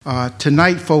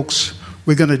Tonight, folks,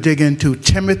 we're going to dig into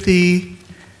Timothy,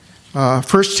 1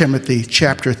 Timothy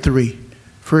chapter 3.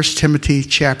 1 Timothy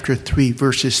chapter 3,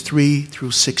 verses 3 through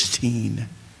 16.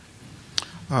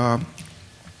 The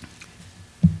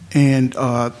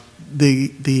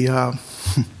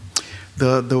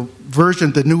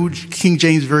version, the New King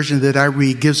James Version that I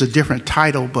read gives a different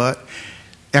title, but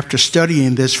after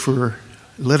studying this for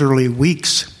literally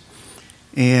weeks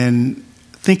and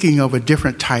thinking of a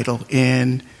different title,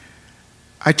 and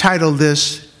I titled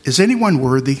this, "Is Anyone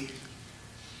Worthy?"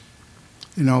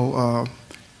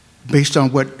 Based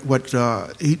on what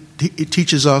he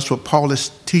teaches us, what Paul is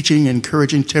teaching,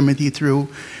 encouraging Timothy through,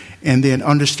 and then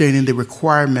understanding the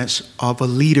requirements of a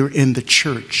leader in the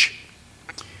church.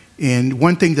 And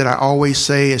one thing that I always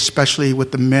say, especially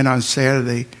with the men on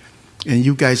Saturday, and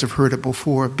you guys have heard it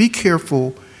before, be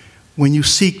careful when you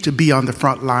seek to be on the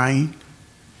front line,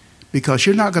 because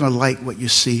you're not going to like what you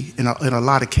see in a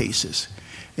lot of cases.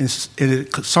 And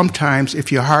sometimes, if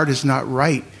your heart is not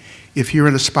right, if you're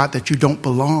in a spot that you don't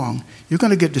belong, you're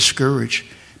going to get discouraged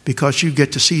because you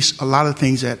get to see a lot of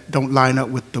things that don't line up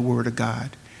with the Word of God.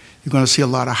 You're going to see a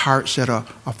lot of hearts that are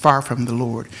far from the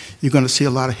Lord. You're going to see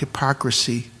a lot of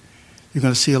hypocrisy. You're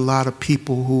going to see a lot of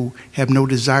people who have no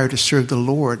desire to serve the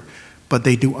Lord, but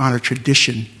they do honor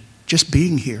tradition, just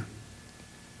being here.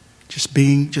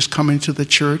 Just coming to the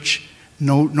church,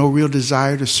 no real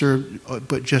desire to serve,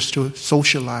 but just to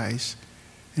socialize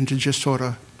and to just sort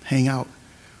of hang out.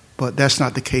 But that's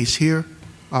not the case here,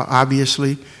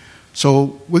 obviously.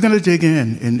 So we're going to dig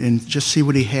in and just see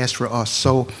what he has for us.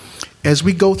 So as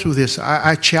we go through this,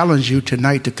 I challenge you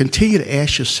tonight to continue to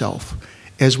ask yourself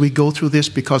as we go through this,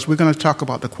 because we're going to talk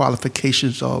about the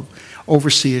qualifications of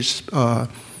overseers,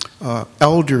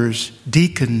 elders,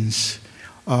 deacons,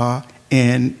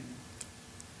 and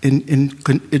in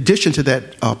addition to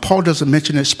that, Paul doesn't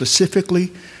mention it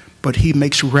specifically, but he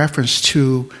makes reference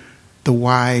to the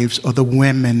wives or the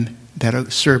women that are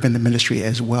serving the ministry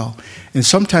as well. And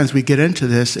sometimes we get into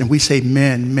this and we say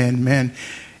men.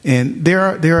 And there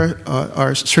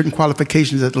are certain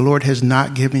qualifications that the Lord has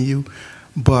not given you,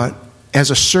 but as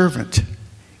a servant,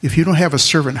 if you don't have a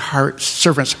servant's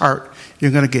heart, you're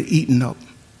going to get eaten up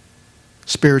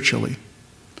spiritually.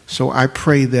 So I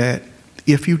pray that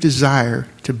if you desire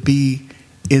to be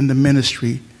in the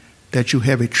ministry, that you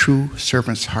have a true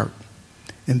servant's heart.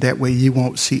 And that way you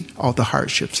won't see all the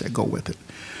hardships that go with it.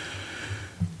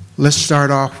 Let's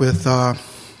start off with 1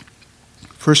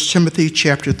 Timothy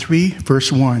chapter 3,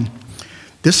 verse 1.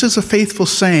 This is a faithful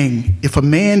saying: if a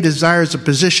man desires a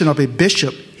position of a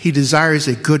bishop, he desires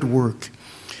a good work.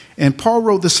 And Paul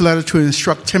wrote this letter to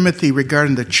instruct Timothy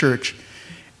regarding the church.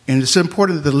 And it's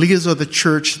important that the leaders of the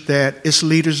church, that its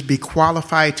leaders be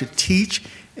qualified to teach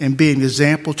and be an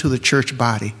example to the church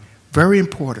body. Very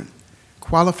important.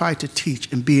 Qualified to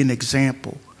teach and be an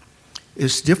example.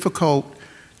 It's difficult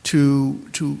to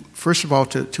first of all,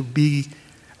 to be,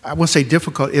 I won't say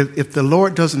difficult. If the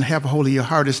Lord doesn't have a hold of your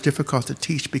heart, it's difficult to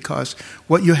teach, because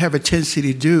what you have a tendency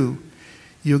to do,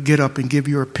 you'll get up and give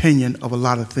your opinion of a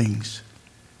lot of things.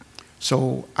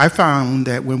 So I found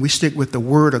that when we stick with the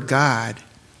Word of God,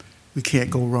 we can't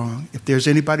go wrong. If there's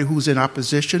anybody who's in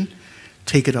opposition,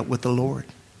 take it up with the Lord.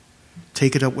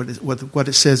 Take it up with what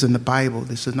it says in the Bible.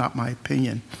 This is not my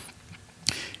opinion.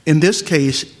 In this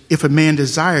case, if a man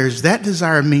desires, that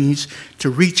desire means to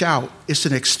reach out. It's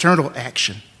an external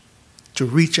action. To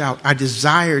reach out. I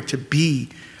desire to be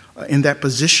in that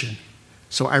position,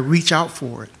 so I reach out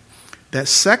for it. That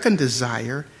second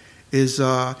desire is,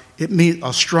 it means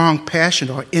a strong passion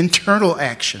or internal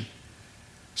action.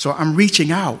 So I'm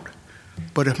reaching out.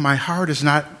 But if my heart is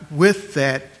not with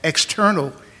that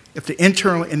external, if the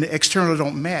internal and the external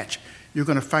don't match, you're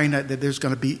going to find out that it's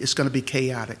going to be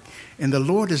chaotic. And the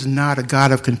Lord is not a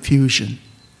God of confusion.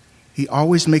 He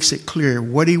always makes it clear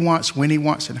what he wants, when he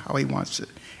wants, and how he wants it,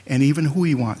 and even who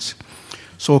he wants.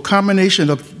 So a combination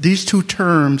of these two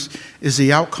terms is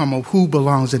the outcome of who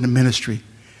belongs in the ministry.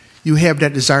 You have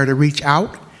that desire to reach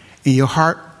out, and your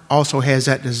heart also has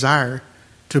that desire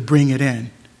to bring it in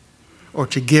or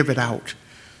to give it out.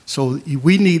 So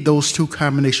we need those two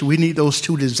combinations. We need those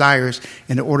two desires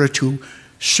in order to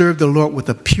serve the Lord with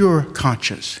a pure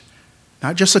conscience.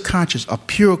 Not just a conscience, a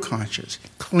pure conscience,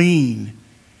 clean,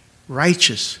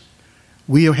 righteous.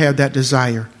 We have that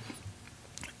desire.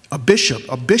 A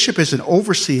bishop is an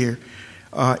overseer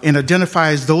and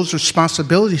identifies those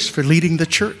responsibilities for leading the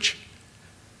church.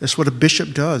 That's what a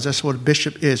bishop does. That's what a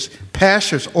bishop is.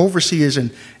 Pastors, overseers,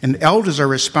 and elders are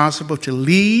responsible to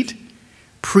lead,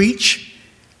 preach,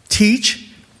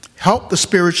 teach, help the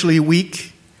spiritually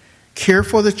weak, care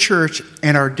for the church,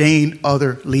 and ordain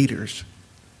other leaders.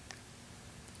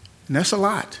 And that's a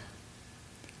lot.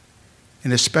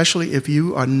 And especially if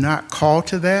you are not called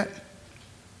to that,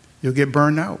 you'll get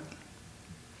burned out.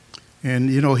 And,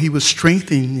 he will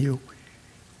strengthen you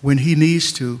when he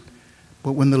needs to.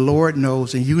 But when the Lord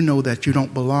knows and you know that you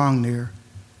don't belong there,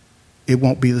 it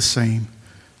won't be the same.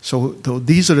 So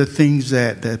these are the things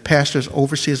that the pastors,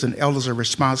 overseers, and elders are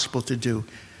responsible to do.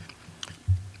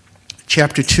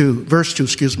 Verse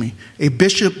 2. A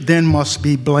bishop then must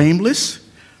be blameless,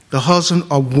 the husband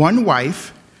of one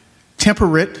wife,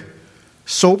 temperate,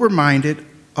 sober-minded,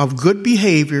 of good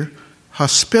behavior,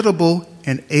 hospitable,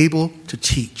 and able to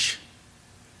teach.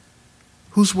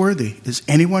 Who's worthy? Is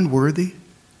anyone worthy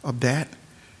of that?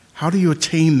 How do you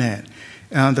attain that?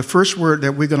 The first word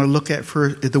that we're going to look at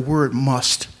first is the word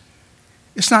must.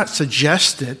 It's not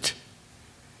suggested.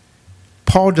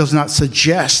 Paul does not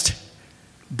suggest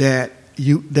that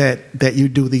you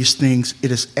do these things.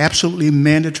 It is absolutely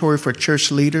mandatory for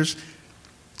church leaders.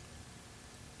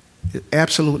 It's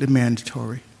absolutely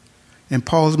mandatory. And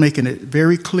Paul's making it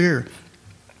very clear.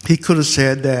 He could have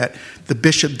said that the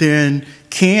bishop then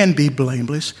can be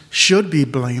blameless, should be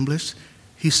blameless.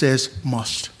 He says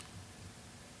must.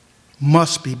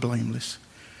 Must be blameless.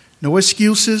 No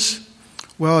excuses.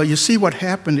 Well, you see, what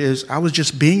happened is I was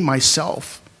just being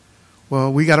myself.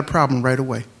 Well, we got a problem right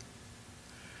away.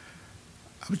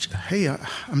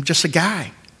 I'm just a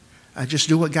guy. I just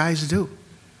do what guys do.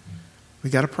 We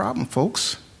got a problem,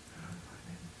 folks.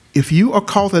 If you are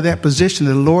called to that position,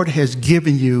 the Lord has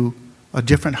given you a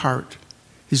different heart.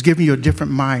 He's given you a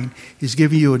different mind. He's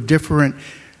given you a different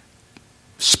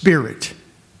spirit.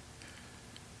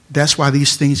 That's why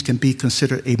these things can be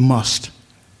considered a must.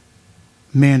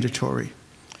 Mandatory.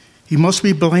 He must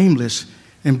be blameless.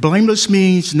 And blameless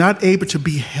means not able to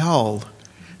be held.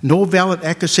 No valid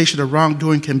accusation of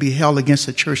wrongdoing can be held against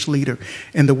a church leader.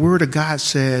 And the Word of God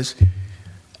says,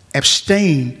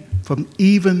 abstain from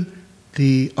even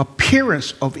the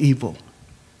appearance of evil.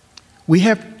 We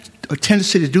have a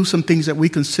tendency to do some things that we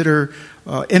consider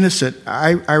innocent.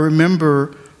 I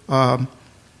remember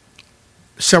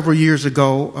several years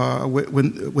ago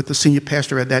with the senior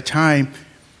pastor at that time,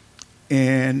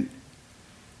 and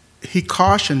he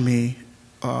cautioned me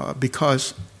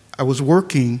because I was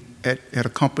working at a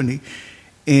company,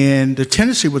 and the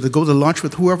tendency was to go to lunch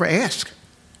with whoever asked.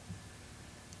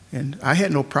 And I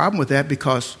had no problem with that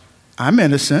because I'm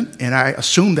innocent, and I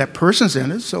assume that person's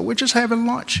innocent, so we're just having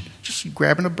lunch, just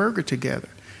grabbing a burger together.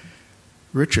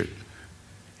 Richard,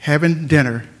 having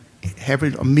dinner,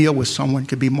 having a meal with someone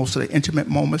could be most of the intimate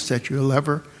moments that you'll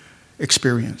ever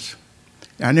experience.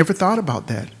 And I never thought about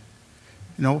that.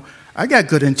 I got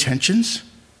good intentions.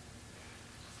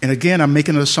 And again, I'm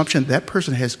making an assumption that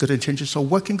person has good intentions, so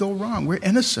what can go wrong? We're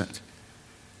innocent.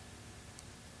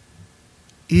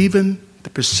 Even the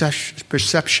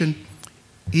perception,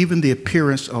 even the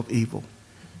appearance of evil.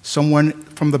 Someone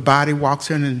from the body walks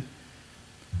in and,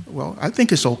 well, I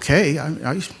think it's okay.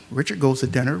 Richard goes to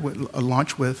dinner, with a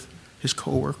lunch with his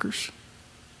coworkers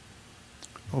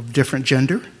of different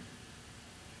gender.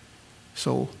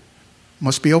 So,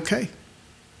 must be okay.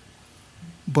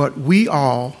 But we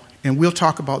all, and we'll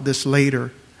talk about this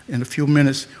later in a few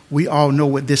minutes, we all know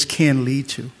what this can lead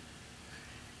to.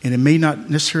 And it may not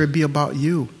necessarily be about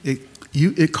you.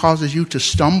 It causes you to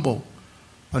stumble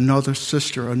another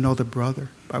sister, another brother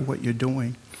by what you're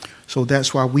doing. So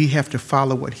that's why we have to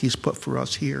follow what he's put for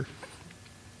us here.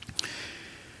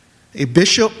 A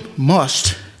bishop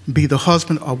must be the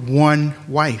husband of one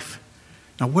wife.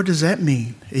 Now, what does that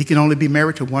mean? He can only be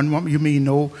married to one woman? You mean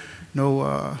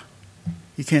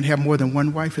you can't have more than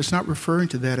one wife? It's not referring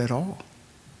to that at all.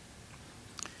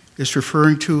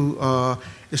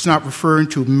 It's not referring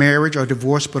to marriage or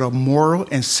divorce, but of moral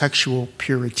and sexual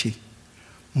purity.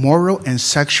 Moral and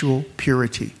sexual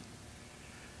purity.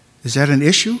 Is that an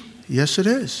issue? Yes, it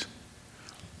is.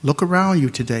 Look around you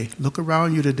today. Look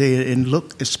around you today and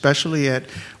look especially at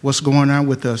what's going on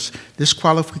with us. This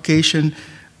qualification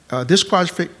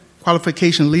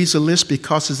leads the list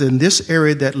because it's in this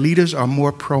area that leaders are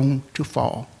more prone to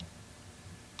fall.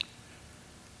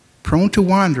 Prone to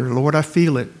wander. Lord, I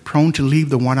feel it. Prone to leave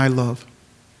the one I love.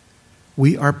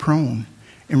 We are prone.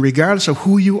 And regardless of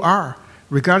who you are,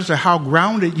 regardless of how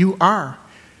grounded you are,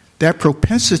 that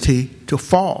propensity to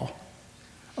fall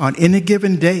on any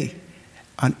given day,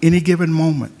 on any given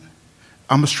moment.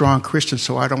 I'm a strong Christian,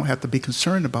 so I don't have to be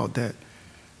concerned about that.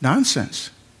 Nonsense.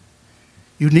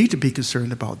 You need to be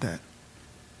concerned about that.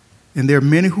 And there are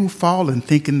many who fall in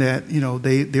thinking that,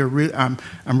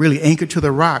 I'm really anchored to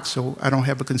the rock, so I don't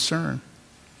have a concern.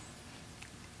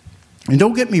 And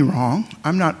don't get me wrong,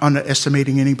 I'm not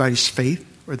underestimating anybody's faith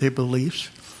or their beliefs,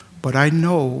 but I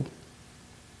know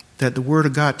that the Word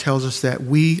of God tells us that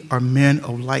we are men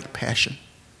of like passion.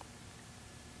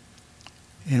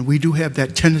 And we do have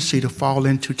that tendency to fall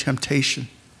into temptation.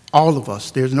 All of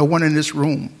us. There's no one in this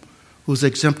room who's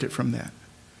exempted from that.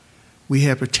 We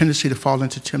have a tendency to fall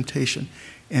into temptation.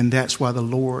 And that's why the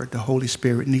Lord, the Holy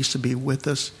Spirit, needs to be with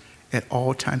us at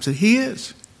all times. And He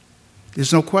is.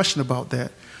 There's no question about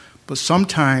that. But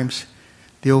sometimes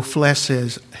the old flesh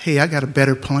says, hey, I got a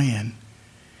better plan.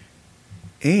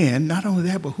 And not only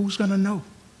that, but who's going to know?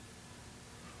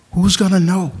 Who's going to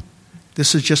know?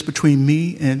 This is just between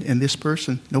me and this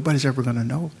person. Nobody's ever going to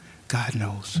know. God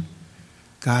knows.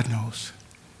 God knows.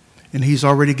 And He's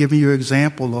already given you an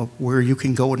example of where you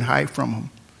can go and hide from Him.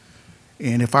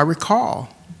 And if I recall,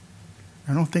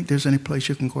 I don't think there's any place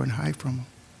you can go and hide from Him.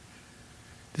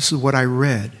 This is what I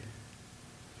read.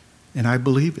 And I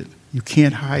believe it. You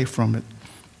can't hide from it.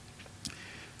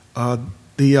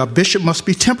 The bishop must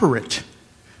be temperate.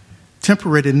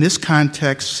 Temperate in this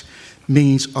context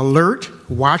means alert,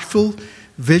 watchful,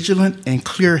 vigilant, and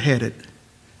clear-headed.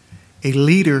 A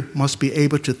leader must be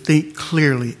able to think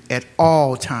clearly at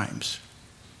all times.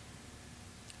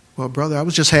 Well, brother, I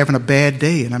was just having a bad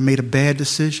day and I made a bad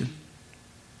decision.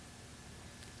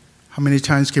 How many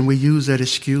times can we use that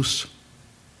excuse?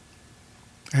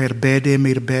 I had a bad day and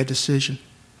made a bad decision.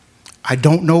 I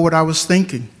don't know what I was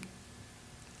thinking.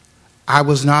 I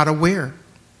was not aware.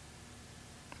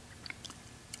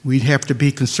 We have to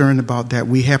be concerned about that.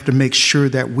 We have to make sure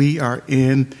that we are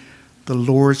in the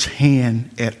Lord's hand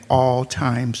at all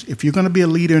times. If you're going to be a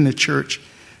leader in the church,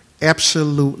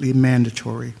 absolutely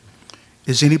mandatory.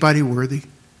 Is anybody worthy?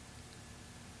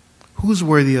 Who's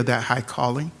worthy of that high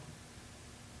calling?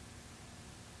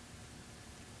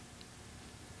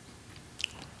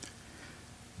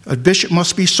 A bishop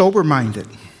must be sober-minded.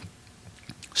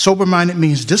 Sober-minded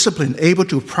means disciplined, able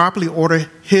to properly order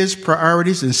his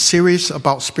priorities and serious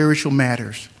about spiritual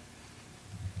matters.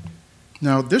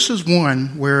 Now, this is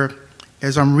one where,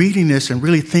 as I'm reading this and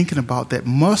really thinking about that,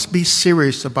 must be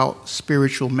serious about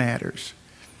spiritual matters.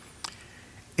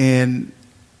 And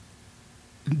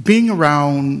being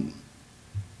around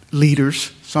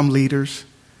leaders, some leaders,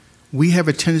 we have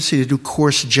a tendency to do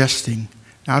coarse jesting.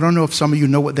 Now, I don't know if some of you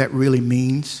know what that really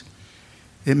means.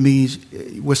 It means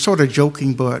we're sort of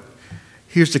joking, but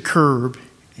here's the curb,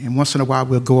 and once in a while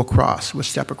we'll go across. We'll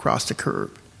step across the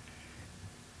curb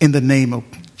in the name of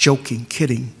joking,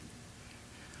 kidding.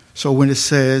 So when it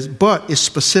says, but it's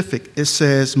specific, it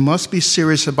says must be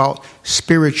serious about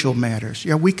spiritual matters.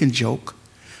 Yeah, we can joke,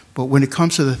 but when it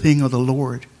comes to the thing of the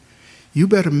Lord, you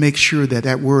better make sure that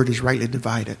that word is rightly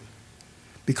divided.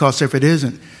 Because if it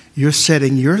isn't, you're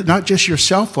setting not just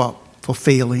yourself up for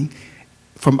failing.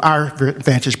 From our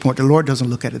vantage point, the Lord doesn't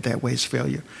look at it that way as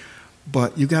failure.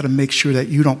 But you got to make sure that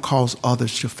you don't cause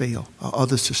others to fail or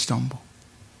others to stumble.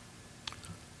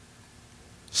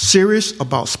 Serious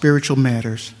about spiritual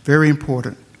matters. Very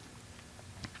important.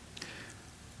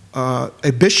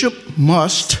 A bishop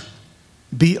must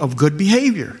be of good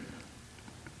behavior.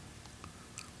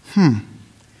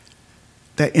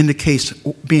 That indicates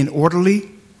being orderly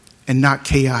and not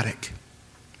chaotic.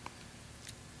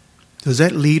 Does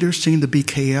that leader seem to be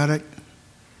chaotic?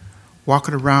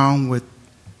 Walking around with,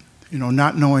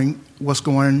 not knowing what's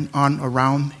going on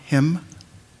around him?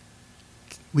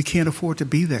 We can't afford to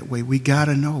be that way. We got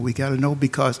to know. We got to know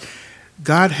because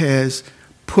God has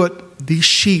put these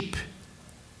sheep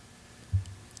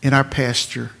in our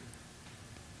pasture.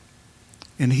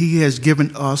 And He has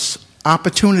given us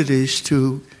opportunities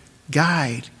to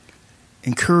guide,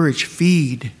 encourage,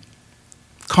 feed,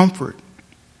 comfort.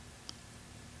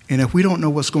 And if we don't know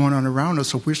what's going on around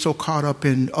us, if we're so caught up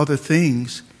in other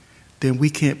things, then we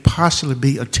can't possibly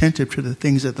be attentive to the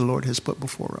things that the Lord has put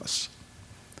before us.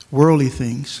 Worldly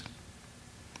things.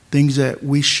 Things that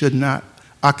we should not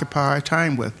occupy our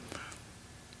time with.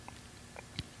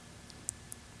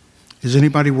 Is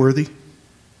anybody worthy?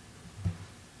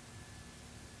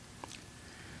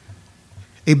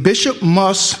 A bishop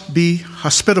must be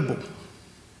hospitable.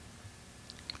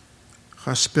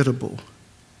 Hospitable.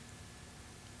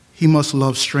 He must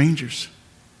love strangers.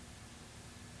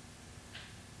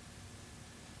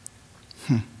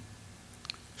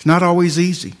 It's not always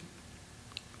easy.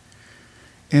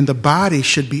 And the body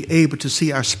should be able to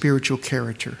see our spiritual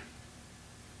character.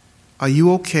 Are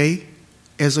you okay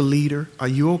as a leader? Are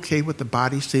you okay with the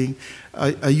body seeing?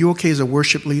 Are you okay as a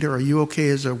worship leader? Are you okay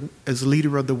as a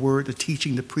leader of the word, the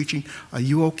teaching, the preaching? Are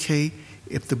you okay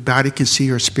if the body can see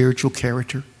your spiritual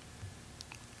character?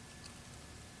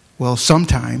 Well,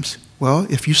 sometimes. Well,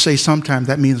 if you say sometimes,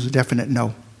 that means a definite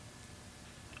no.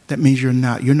 That means you're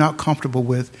not. You're not comfortable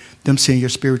with them seeing your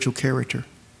spiritual character.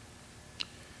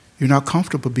 You're not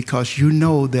comfortable because you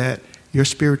know that your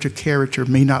spiritual character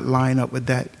may not line up with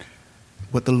that,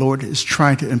 what the Lord is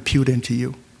trying to impute into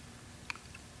you.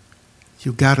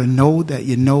 You got to know that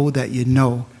you know that you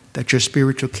know that your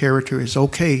spiritual character is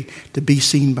okay to be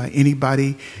seen by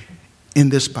anybody in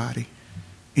this body,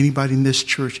 anybody in this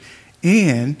church,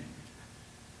 and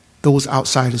those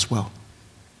outside as well.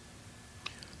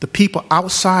 The people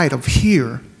outside of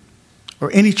here or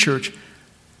any church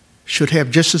should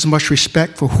have just as much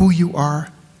respect for who you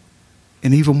are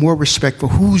and even more respect for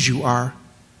whose you are,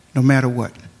 no matter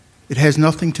what. It has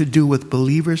nothing to do with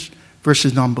believers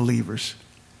versus non-believers.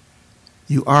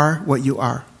 You are what you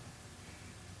are.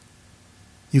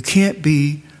 You can't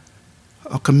be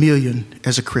a chameleon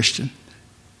as a Christian.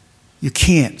 You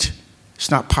can't.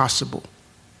 It's not possible.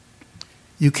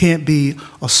 You can't be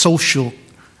a social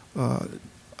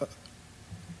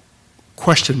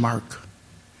question mark.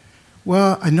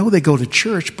 Well, I know they go to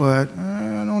church, but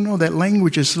I don't know. That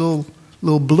language is a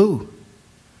little blue.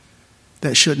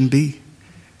 That shouldn't be.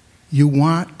 You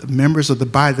want the members of the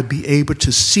body to be able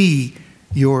to see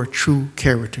your true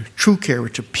character,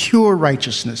 pure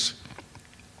righteousness.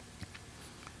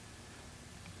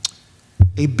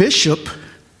 A bishop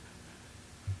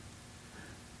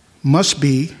must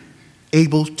be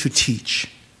able to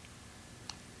teach.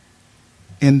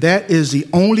 And that is the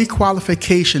only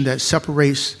qualification that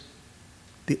separates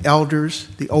the elders,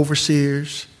 the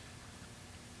overseers,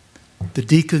 the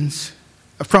deacons,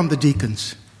 from the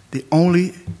deacons.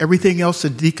 Everything else, the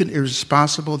deacon is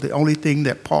responsible. The only thing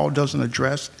that Paul doesn't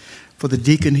address for the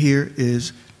deacon here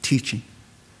is teaching.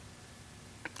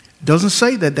 It doesn't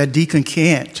say that that deacon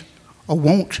can't or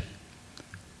won't,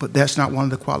 but that's not one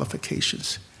of the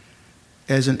qualifications.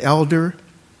 As an elder,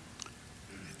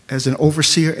 as an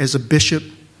overseer, as a bishop,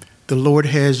 the Lord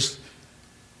has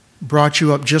brought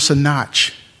you up just a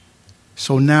notch.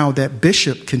 So now that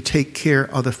bishop can take care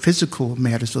of the physical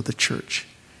matters of the church.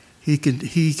 He can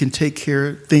take care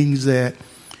of things that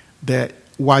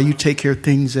while you take care of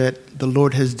things that the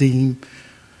Lord has deemed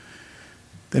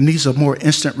that needs a more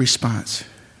instant response.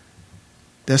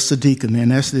 That's the deacon,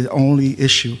 and that's the only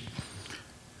issue.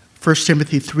 1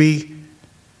 Timothy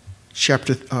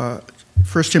chapter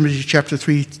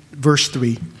 3, verse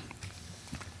 3.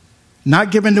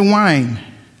 Not given to wine,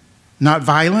 not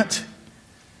violent,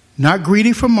 not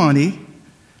greedy for money,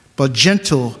 but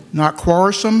gentle, not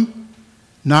quarrelsome,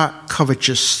 not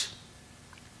covetous.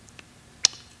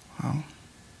 Wow.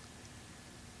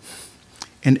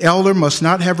 An elder must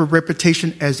not have a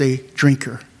reputation as a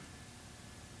drinker,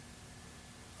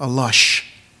 a lush.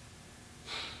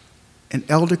 An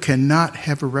elder cannot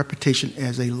have a reputation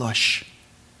as a lush.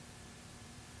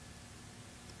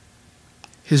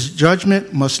 His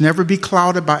judgment must never be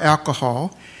clouded by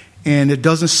alcohol. And it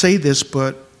doesn't say this,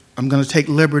 but I'm going to take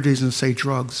liberties and say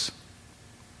drugs.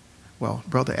 Well,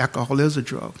 brother, alcohol is a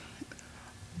drug.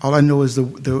 All I know is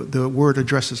the word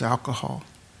addresses alcohol.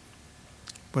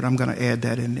 But I'm going to add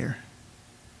that in there.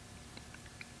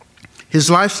 His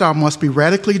lifestyle must be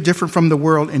radically different from the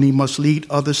world, and he must lead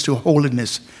others to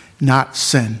holiness, not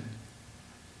sin.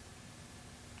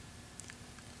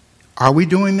 Are we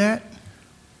doing that?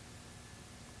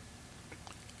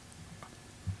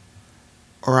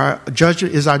 Or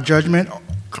is our judgment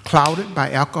clouded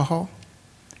by alcohol?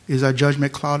 Is our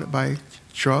judgment clouded by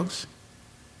drugs?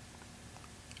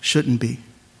 Shouldn't be.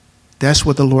 That's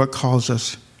what the Lord calls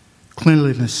us.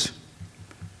 Cleanliness.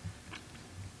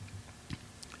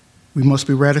 We must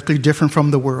be radically different from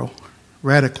the world.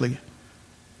 Radically.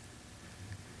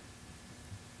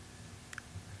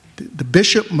 The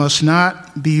bishop must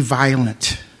not be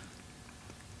violent.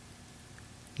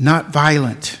 Not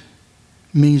violent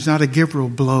means not a giver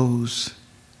of blows.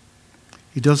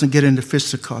 He doesn't get into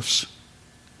fisticuffs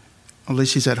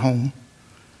unless he's at home.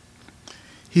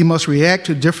 He must react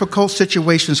to difficult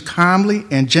situations calmly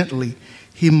and gently.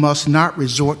 He must not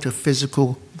resort to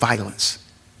physical violence.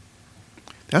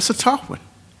 That's a tough one.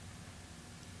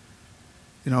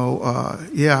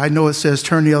 I know it says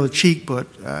turn the other cheek, but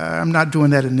I'm not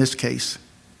doing that in this case.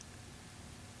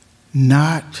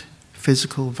 Not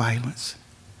physical violence.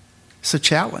 It's a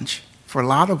challenge for a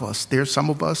lot of us. There's some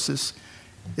of us,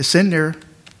 it's in there.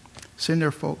 It's in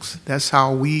there, folks. That's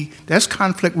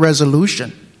conflict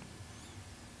resolution.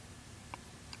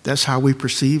 That's how we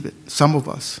perceive it, some of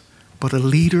us. But a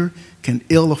leader can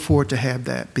ill afford to have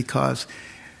that because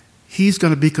he's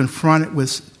going to be confronted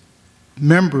with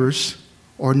members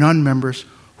or non-members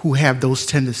who have those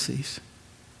tendencies.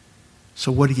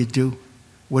 So what do you do?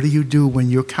 What do you do when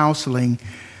you're counseling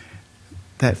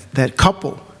that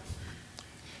couple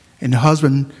and the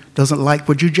husband doesn't like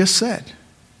what you just said?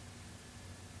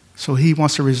 So he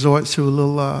wants to resort to a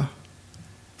little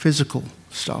physical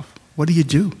stuff. What do you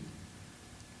do?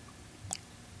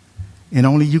 And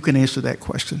only you can answer that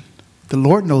question. The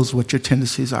Lord knows what your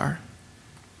tendencies are.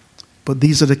 But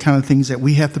these are the kind of things that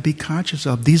we have to be conscious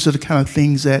of. These are the kind of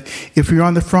things that if you're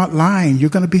on the front line,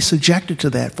 you're going to be subjected to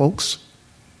that, folks.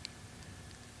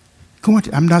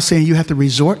 I'm not saying you have to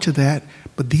resort to that,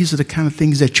 but these are the kind of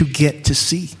things that you get to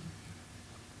see.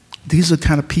 These are the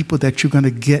kind of people that you're going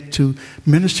to get to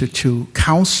minister to,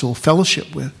 counsel,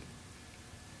 fellowship with.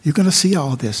 You're going to see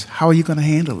all this. How are you going to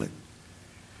handle it?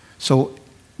 So,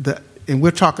 and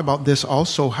we'll talk about this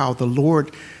also, how the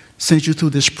Lord sends you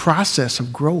through this process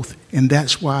of growth. And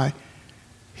that's why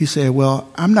he said,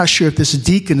 well, I'm not sure if this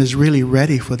deacon is really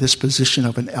ready for this position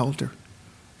of an elder,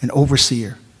 an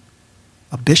overseer,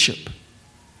 a bishop,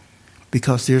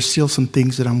 because there's still some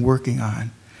things that I'm working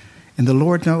on. And the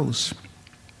Lord knows.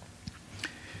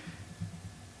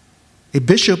 A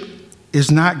bishop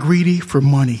is not greedy for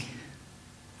money.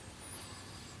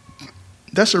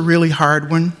 That's a really hard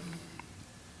one.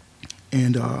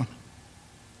 And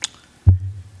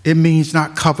it means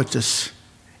not covetous.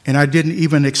 And I didn't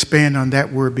even expand on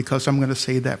that word because I'm going to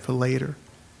say that for later.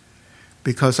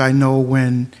 Because I know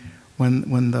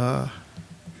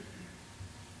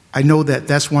I know that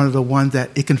that's one of the ones that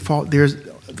it can fall.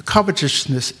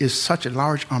 Covetousness is such a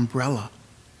large umbrella.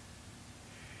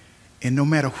 And no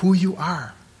matter who you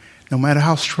are, no matter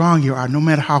how strong you are, no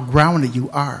matter how grounded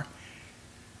you are,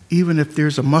 even if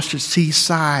there's a mustard seed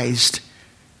sized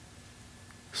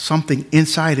something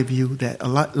inside of you that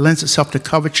lends itself to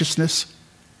covetousness,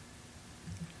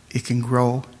 it can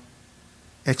grow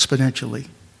exponentially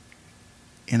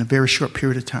in a very short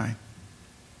period of time.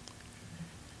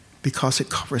 Because it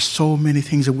covers so many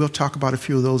things, and we'll talk about a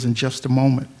few of those in just a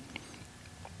moment.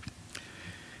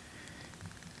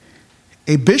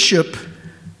 A bishop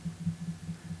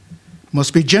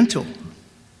must be gentle.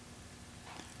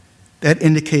 That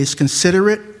indicates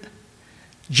considerate,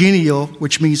 genial,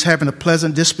 which means having a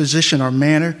pleasant disposition or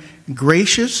manner,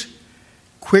 gracious,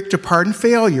 quick to pardon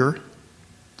failure,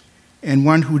 and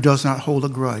one who does not hold a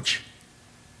grudge.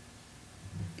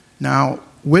 Now,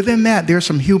 within that, there are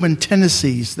some human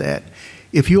tendencies that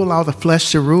if you allow the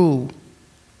flesh to rule,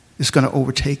 it's going to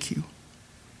overtake you.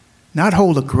 Not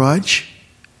hold a grudge.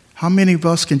 How many of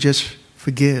us can just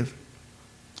forgive?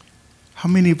 How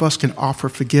many of us can offer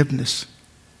forgiveness?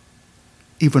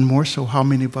 Even more so, how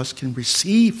many of us can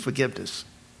receive forgiveness?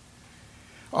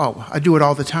 Oh, I do it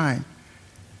all the time.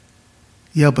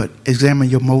 Yeah, but examine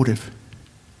your motive.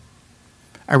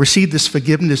 I receive this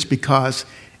forgiveness because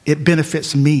it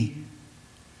benefits me.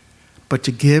 But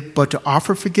to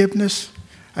offer forgiveness,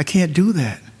 I can't do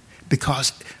that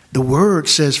because the word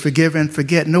says forgive and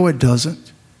forget. No, it doesn't.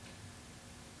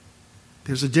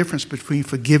 There's a difference between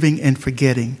forgiving and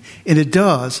forgetting. And it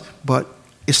does, but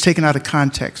it's taken out of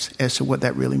context as to what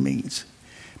that really means.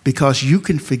 Because you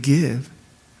can forgive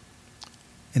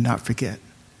and not forget.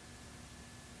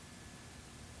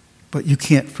 But you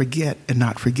can't forget and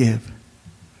not forgive.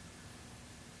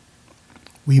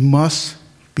 We must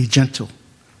be gentle.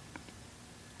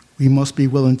 We must be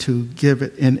willing to give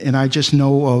it. And I just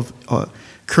know of a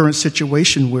current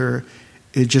situation where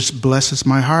it just blesses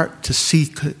my heart to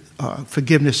see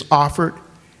forgiveness offered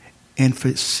and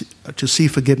to see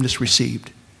forgiveness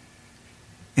received.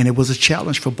 And it was a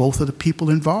challenge for both of the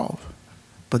people involved.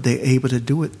 But they're able to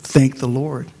do it, thank the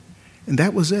Lord. And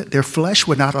that was it. Their flesh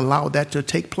would not allow that to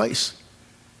take place.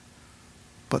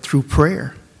 But through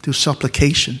prayer, through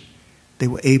supplication, they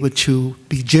were able to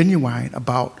be genuine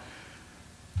about,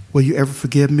 will you ever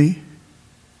forgive me?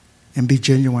 And be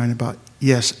genuine about,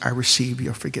 yes, I receive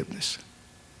your forgiveness.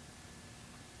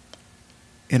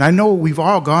 And I know we've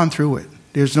all gone through it.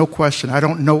 There's no question. I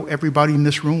don't know everybody in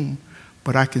this room,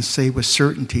 but I can say with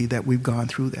certainty that we've gone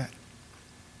through that.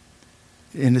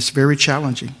 And it's very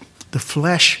challenging. The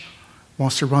flesh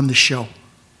wants to run the show.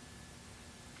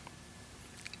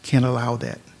 Can't allow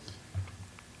that.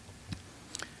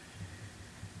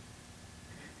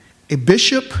 A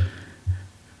bishop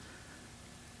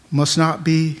must not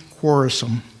be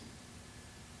quarrelsome.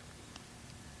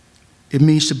 It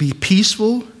means to be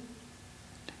peaceful,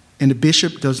 and the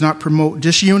bishop does not promote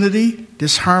disunity,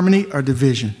 disharmony, or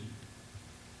division.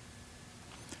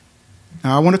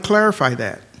 Now, I want to clarify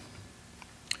that,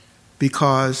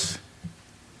 because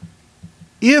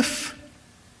if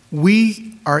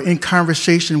we are in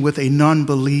conversation with a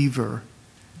non-believer,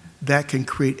 that can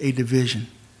create a division.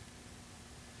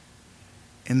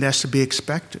 And that's to be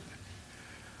expected.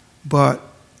 But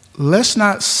let's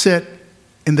not sit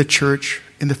in the church,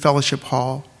 in the fellowship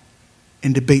hall,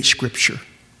 and debate Scripture.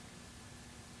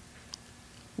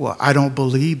 Well, I don't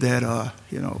believe that, I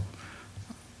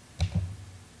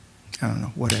don't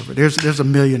know, whatever. There's a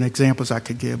million examples I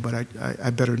could give, but I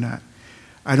better not.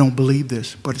 I don't believe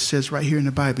this. But it says right here in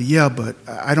the Bible, yeah, but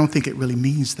I don't think it really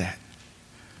means that.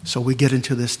 So we get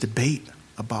into this debate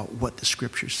about what the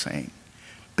Scripture's saying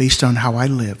based on how I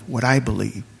live, what I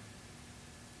believe.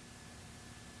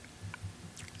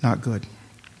 Not good.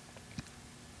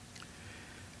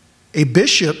 A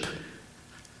bishop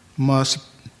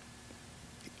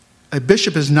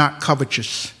is not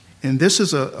covetous. And this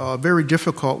is a very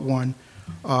difficult one.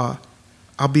 I'll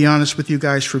be honest with you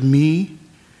guys, for me,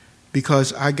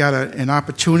 because I got an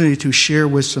opportunity to share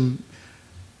with some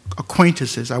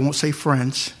acquaintances, I won't say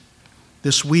friends,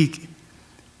 this week.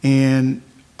 And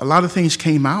a lot of things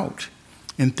came out.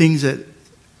 And things that,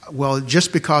 well,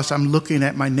 just because I'm looking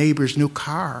at my neighbor's new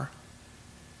car,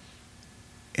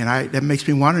 and that makes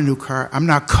me want a new car, I'm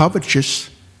not covetous.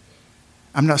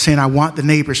 I'm not saying I want the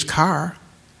neighbor's car.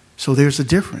 So there's a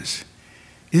difference.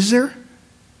 Is there?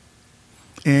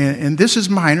 And this is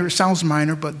minor. It sounds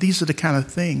minor, but these are the kind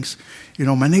of things.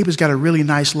 My neighbor's got a really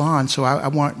nice lawn, so I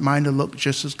want mine to look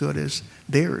just as good as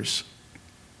theirs.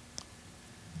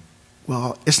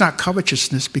 Well, it's not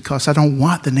covetousness because I don't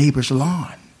want the neighbor's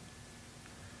lawn.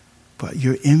 But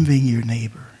you're envying your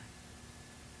neighbor.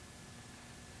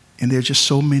 And there's just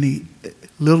so many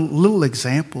little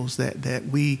examples that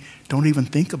we don't even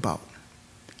think about.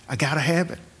 I got to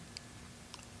have it.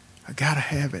 I got to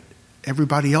have it.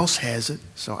 Everybody else has it,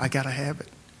 so I got to have it.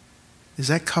 Is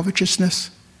that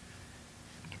covetousness?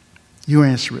 You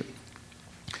answer it.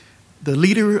 The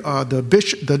leader, the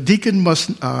bishop, the deacon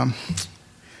must,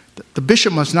 the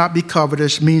bishop must not be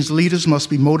covetous. Means leaders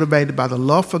must be motivated by the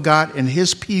love for God and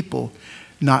His people,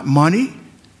 not money,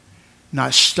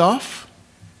 not stuff,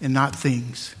 and not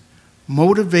things.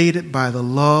 Motivated by the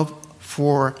love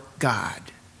for God.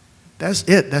 That's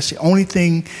it. That's the only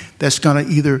thing that's going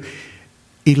to either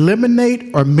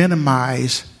eliminate or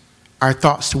minimize our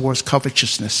thoughts towards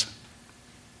covetousness.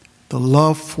 The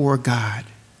love for God.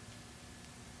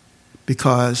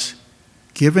 Because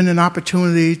given an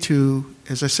opportunity to,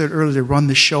 as I said earlier, to run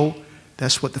the show,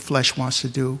 that's what the flesh wants to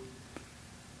do.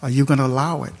 Are you going to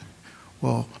allow it?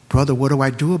 Well, brother, what do I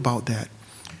do about that?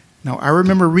 Now, I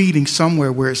remember reading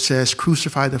somewhere where it says,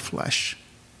 crucify the flesh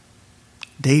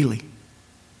daily,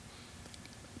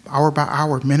 hour by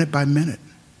hour, minute by minute.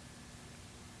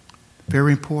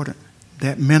 Very important.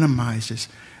 That minimizes.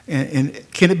 And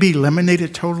can it be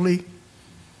eliminated totally?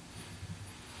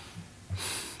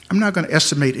 I'm not going to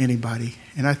estimate anybody.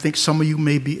 And I think some of you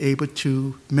may be able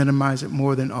to minimize it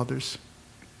more than others.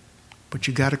 But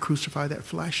you got to crucify that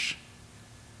flesh.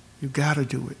 You got to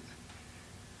do it.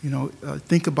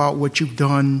 Think about what you've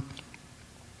done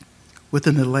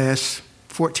within the last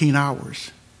 14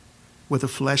 hours where the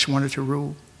flesh wanted to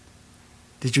rule.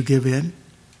 Did you give in?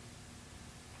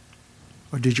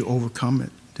 Or did you overcome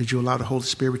it? Did you allow the Holy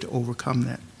Spirit to overcome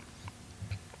that?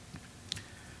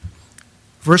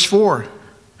 Verse 4,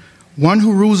 one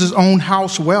who rules his own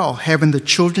house well, having the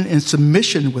children in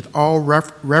submission with all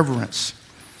reverence.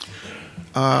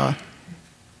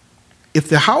 If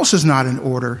the house is not in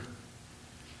order,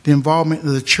 the involvement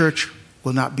of the church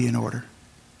will not be in order.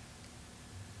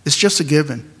 It's just a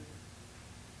given.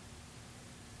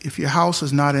 If your house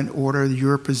is not in order,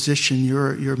 your position,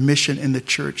 your mission in the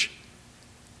church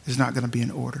is not going to be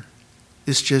in order.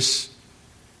 It's just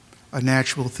a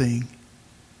natural thing.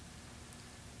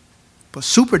 But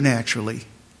supernaturally,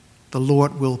 the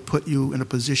Lord will put you in a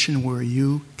position where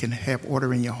you can have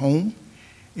order in your home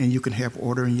and you can have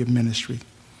order in your ministry.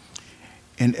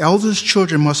 And elders'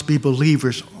 children must be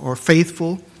believers or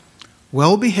faithful,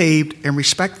 well-behaved, and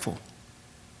respectful.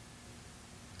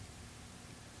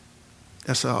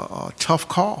 That's a tough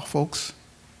call, folks.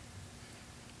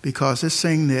 Because it's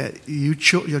saying that your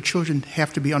children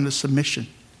have to be under submission.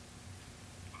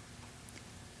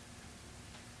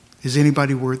 Is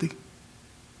anybody worthy?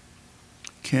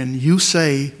 Can you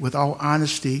say with all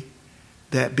honesty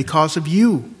that because of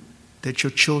you, that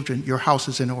your children, your house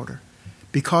is in order?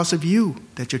 Because of you,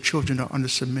 that your children are under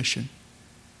submission?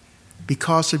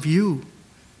 Because of you,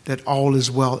 that all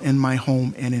is well in my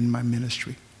home and in my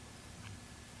ministry?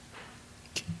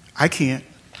 I can't.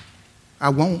 I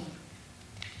won't.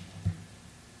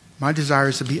 My desire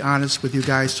is to be honest with you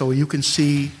guys so you can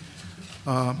see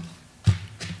my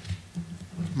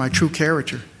true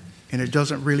character. And it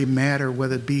doesn't really matter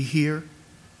whether it be here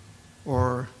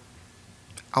or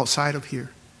outside of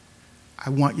here. I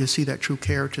want you to see that true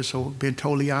character. So being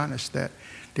totally honest that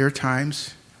there are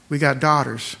times we got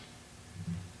daughters.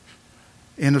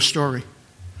 End of story.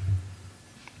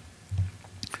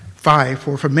 5,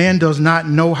 for if a man does not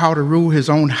know how to rule his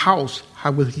own house,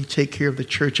 how will he take care of the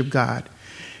church of God?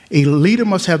 A leader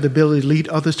must have the ability to lead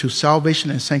others to salvation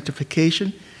and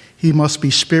sanctification. He must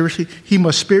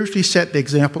spiritually set the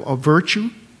example of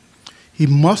virtue. He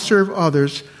must serve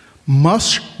others,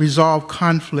 must resolve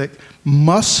conflict,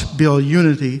 must build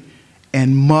unity,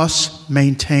 and must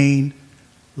maintain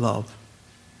love.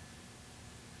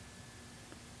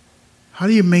 How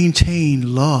do you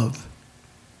maintain love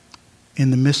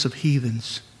in the midst of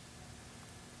heathens?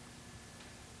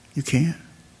 You can't.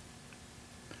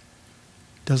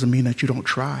 Doesn't mean that you don't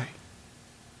try.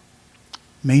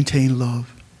 Maintain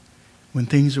love.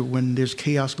 When there's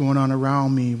chaos going on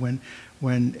around me, when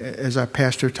as our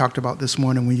pastor talked about this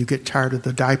morning, when you get tired of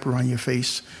the diaper on your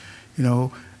face,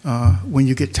 when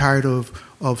you get tired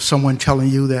of someone telling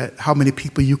you that how many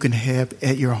people you can have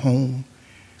at your home,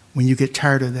 when you get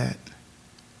tired of that,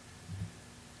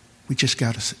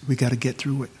 we got to get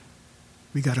through it.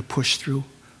 We got to push through.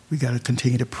 We got to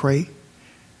continue to pray,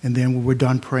 and then when we're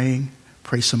done praying,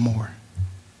 pray some more.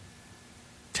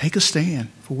 Take a stand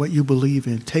for what you believe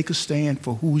in. Take a stand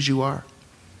for whose you are.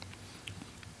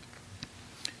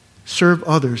 Serve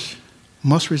others,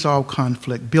 must resolve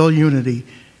conflict, build unity,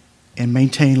 and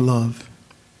maintain love.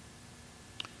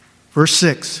 Verse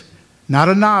 6, not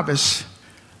a novice,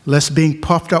 lest being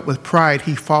puffed up with pride,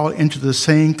 he fall into the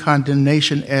same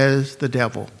condemnation as the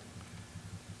devil.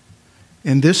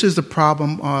 And this is the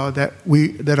problem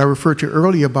that I referred to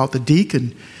earlier about the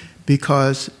deacon,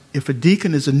 because if a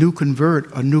deacon is a new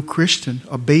convert, a new Christian,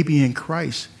 a baby in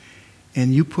Christ,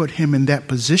 and you put him in that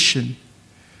position,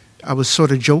 I was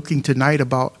sort of joking tonight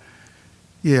about,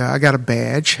 I got a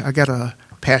badge, I got a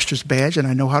pastor's badge, and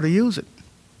I know how to use it.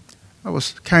 I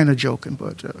was kind of joking,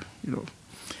 but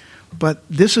But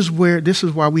this is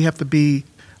why we have to be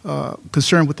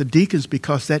concerned with the deacons,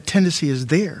 because that tendency is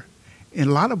there. And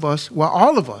a lot of us,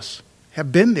 all of us,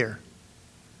 have been there.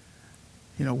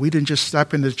 We didn't just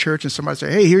step into the church and somebody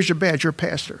say, hey, here's your badge, you're a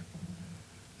pastor.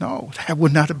 No, that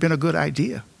would not have been a good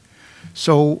idea.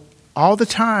 So all the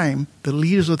time, the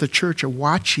leaders of the church are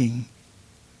watching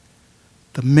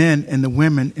the men and the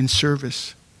women in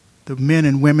service, the men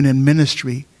and women in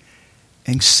ministry,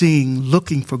 and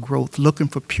looking for growth, looking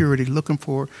for purity, looking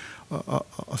for a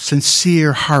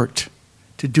sincere heart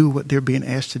to do what they're being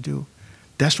asked to do.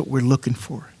 That's what we're looking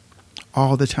for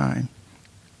all the time.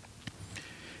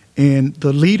 And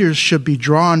the leaders should be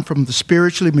drawn from the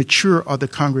spiritually mature of the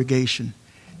congregation.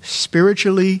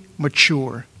 Spiritually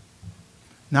mature.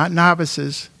 Not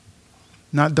novices.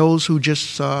 Not those who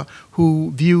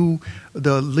who view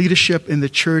the leadership in the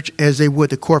church as they would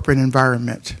the corporate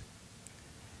environment.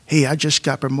 Hey, I just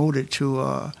got promoted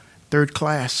to third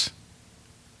class.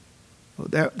 Well,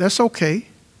 that's okay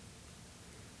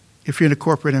if you're in a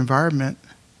corporate environment,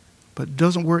 but it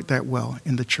doesn't work that well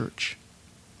in the church.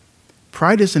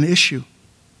 Pride is an issue.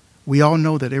 We all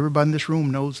know that. Everybody in this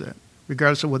room knows that,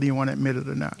 regardless of whether you want to admit it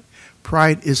or not.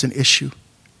 Pride is an issue.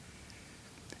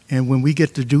 And when we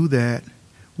get to do that,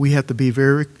 we have to be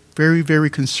very, very, very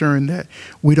concerned that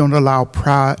we don't allow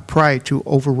pride to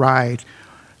override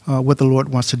what the Lord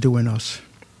wants to do in us.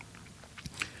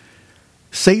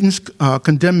 Satan's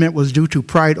condemnment was due to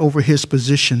pride over his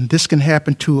position. This can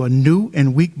happen to a new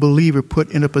and weak believer put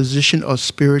in a position of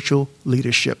spiritual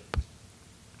leadership.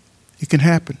 It can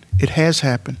happen. It has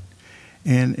happened.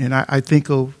 And I think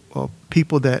of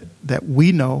people that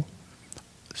we know,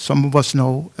 some of us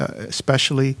know,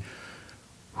 especially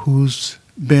who's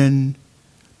been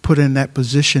put in that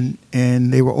position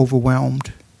and they were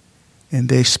overwhelmed and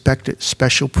they expected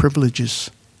special privileges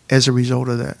as a result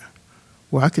of that.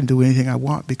 Well, I can do anything I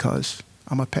want because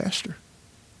I'm a pastor.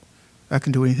 I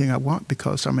can do anything I want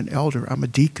because I'm an elder. I'm a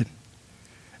deacon.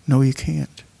 No, you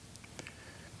can't.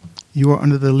 You are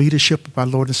under the leadership of our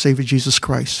Lord and Savior Jesus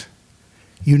Christ.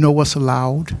 You know what's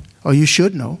allowed, or you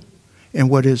should know, and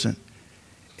what isn't,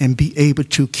 and be able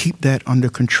to keep that under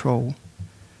control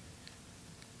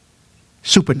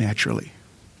supernaturally.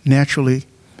 Naturally,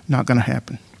 not going to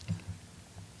happen.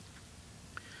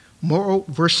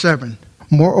 Verse 7.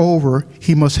 Moreover,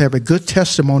 he must have a good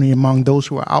testimony among those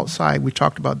who are outside. We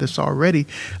talked about this already,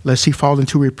 lest he fall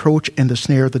into reproach and the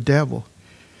snare of the devil.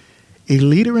 A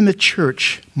leader in the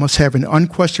church must have an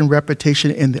unquestioned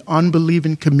reputation in the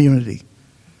unbelieving community.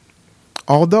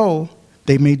 Although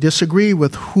they may disagree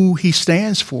with who he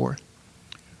stands for,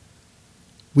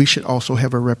 we should also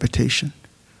have a reputation.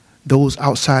 Those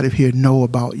outside of here know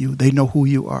about you. They know who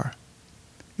you are.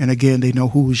 And again, they know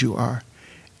whose you are.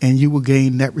 And you will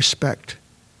gain that respect.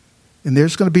 And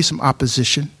there's going to be some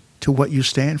opposition to what you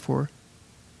stand for,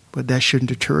 but that shouldn't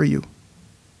deter you.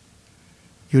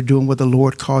 You're doing what the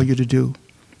Lord called you to do.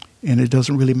 And it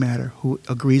doesn't really matter who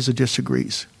agrees or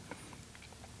disagrees.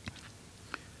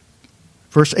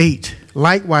 Verse 8,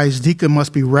 likewise, deacon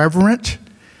must be reverent,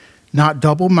 not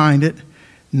double-minded,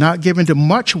 not given to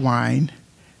much wine,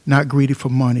 not greedy for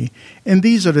money. And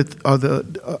these are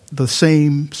the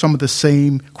same, some of the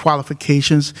same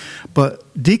qualifications, but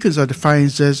deacons are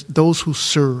defined as those who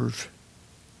serve.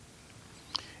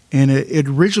 And it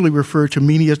originally referred to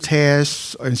menial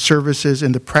tasks and services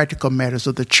in the practical matters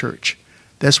of the church.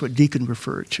 That's what deacon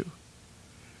referred to.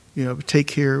 You know, take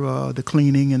care of the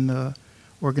cleaning and the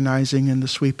organizing and the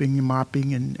sweeping and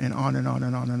mopping and on and on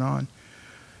and on and on.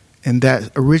 And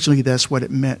that originally that's what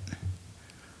it meant.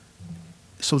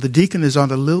 So the deacon is on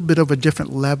a little bit of a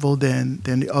different level than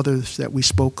the others that we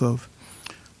spoke of.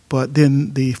 But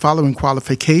then the following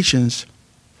qualifications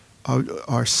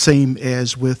are same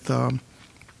as with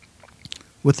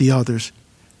the others.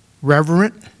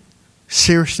 Reverent,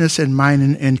 seriousness in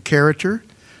mind and character.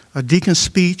 A deacon's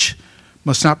speech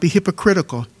must not be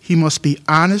hypocritical. He must be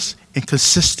honest and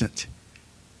consistent.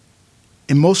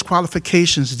 In most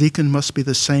qualifications, deacon must be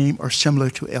the same or similar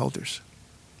to elders.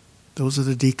 Those are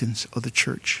the deacons of the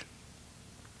church.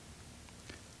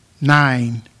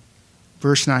 9,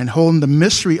 verse 9, holding the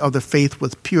mystery of the faith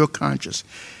with pure conscience.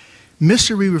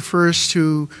 Mystery refers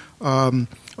to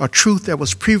a truth that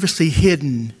was previously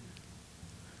hidden,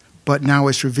 but now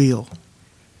is revealed.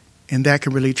 And that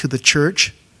can relate to the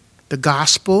church, the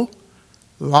gospel,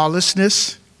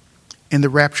 lawlessness, and the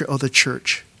rapture of the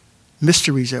church.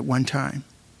 Mysteries at one time.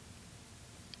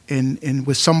 And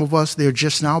with some of us, they're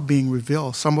just now being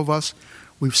revealed. Some of us,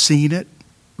 we've seen it,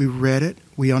 we've read it,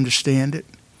 we understand it.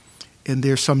 And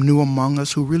there's some new among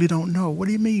us who really don't know. What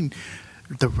do you mean,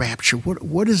 the rapture?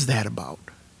 What is that about?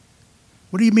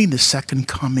 What do you mean, the second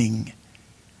coming?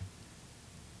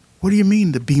 What do you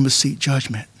mean, the Bema Seat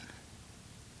judgment?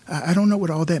 I don't know what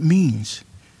all that means.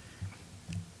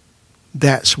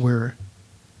 That's where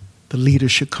the leader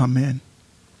should come in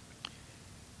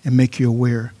and make you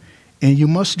aware. And you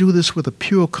must do this with a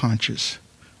pure conscience.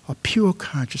 A pure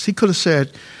conscience. He could have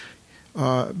said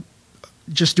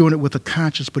just doing it with a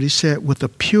conscience, but he said with a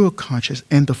pure conscience,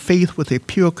 and the faith with a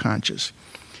pure conscience.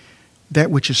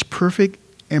 That which is perfect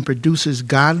and produces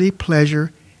godly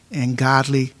pleasure and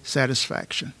godly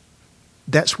satisfaction.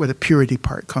 That's where the purity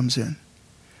part comes in.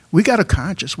 We got a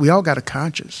conscience. We all got a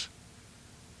conscience.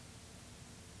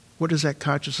 What does that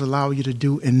conscience allow you to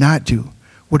do and not do?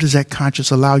 What does that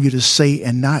conscience allow you to say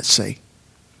and not say?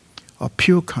 A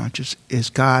pure conscience is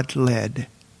God-led,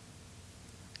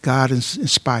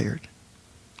 God-inspired.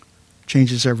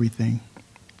 Changes everything.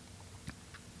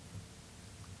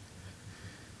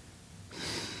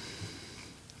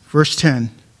 Verse 10,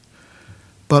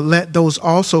 but let those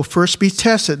also first be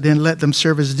tested, then let them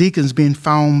serve as deacons, being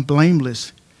found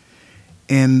blameless.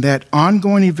 And that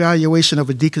ongoing evaluation of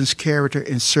a deacon's character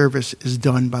and service is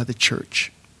done by the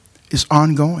church. It's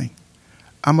ongoing.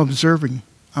 I'm observing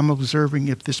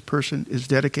if this person is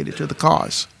dedicated to the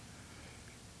cause.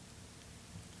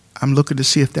 I'm looking to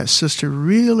see if that sister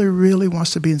really, really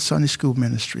wants to be in Sunday school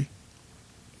ministry.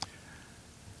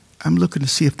 I'm looking to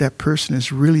see if that person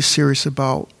is really serious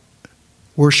about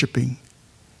worshiping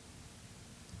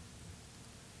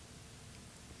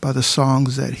by the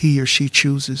songs that he or she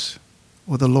chooses,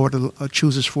 or the Lord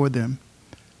chooses for them.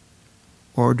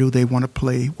 Or do they want to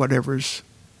play whatever's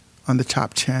on the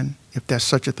top 10, if that's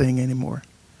such a thing anymore?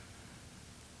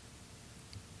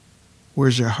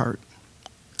 Where's their heart?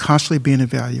 Constantly being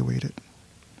evaluated.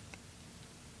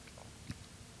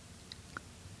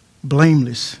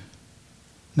 Blameless.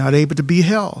 Not able to be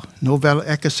held. No valid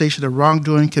accusation of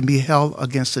wrongdoing can be held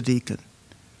against a deacon.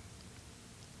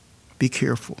 Be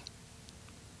careful.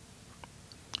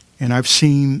 And I've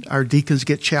seen our deacons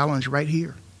get challenged right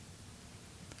here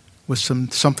with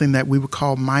something that we would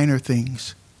call minor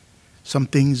things. Some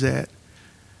things that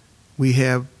we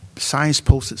have signs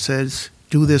posted that says,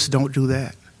 do this, don't do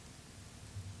that.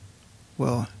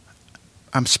 Well,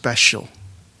 I'm special.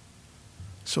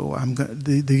 So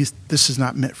this is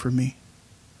not meant for me.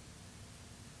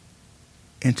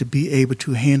 And to be able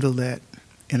to handle that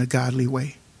in a godly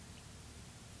way.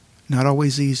 Not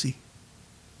always easy.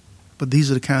 But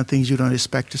these are the kind of things you don't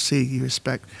expect to see. You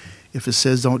expect, if it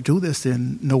says don't do this,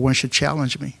 then no one should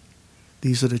challenge me.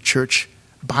 These are the church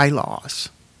bylaws.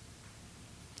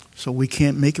 So we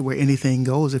can't make it where anything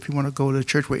goes. If you want to go to a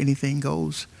church where anything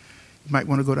goes, you might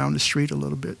want to go down the street a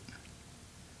little bit.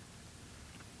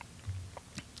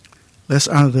 Let's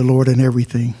honor the Lord in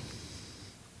everything.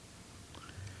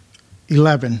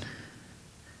 11.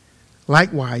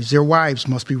 Likewise, their wives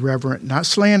must be reverent, not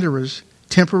slanderers,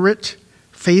 temperate,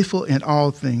 faithful in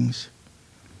all things.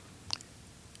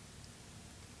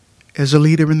 As a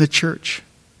leader in the church,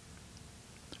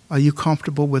 are you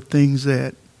comfortable with things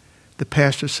that the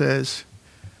pastor says,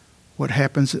 what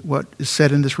is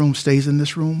said in this room stays in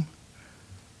this room?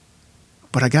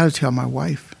 But I got to tell my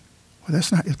wife, well,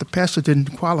 that's not, if the pastor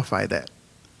didn't qualify that.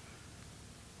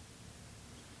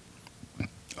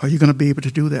 Are you going to be able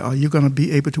to do that? Are you going to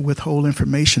be able to withhold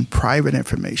information, private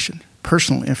information,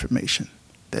 personal information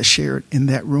that's shared in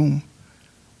that room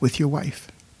with your wife?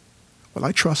 Well,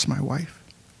 I trust my wife.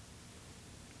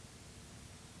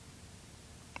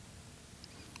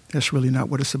 That's really not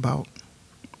what it's about.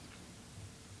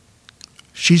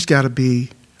 She can't be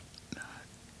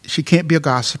a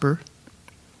gossiper.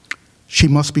 She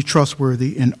must be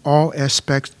trustworthy in all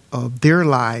aspects of their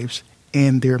lives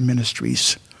and their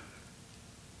ministries.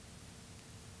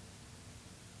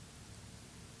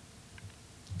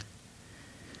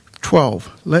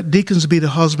 Let deacons be the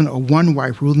husband of one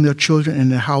wife, ruling their children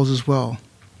and their house as well.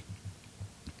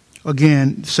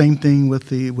 Again, same thing with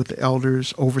the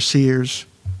elders, overseers.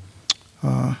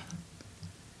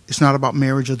 It's not about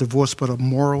marriage or divorce, but of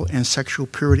moral and sexual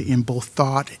purity in both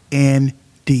thought and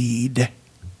deed.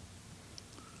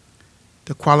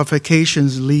 The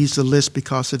qualifications leads the list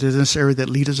because it is in this area that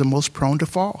leaders are most prone to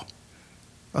fall.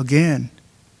 Again,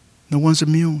 no one's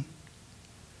immune.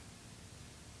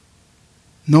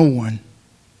 No one.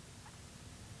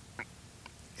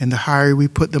 And the higher we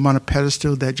put them on a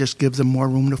pedestal, that just gives them more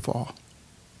room to fall.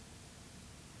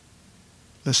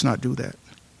 Let's not do that.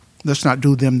 Let's not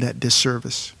do them that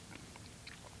disservice.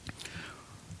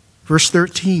 Verse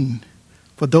 13.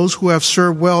 For those who have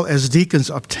served well as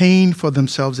deacons obtain for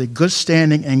themselves a good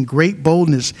standing and great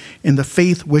boldness in the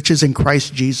faith which is in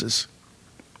Christ Jesus.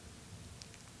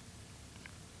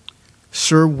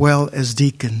 Serve well as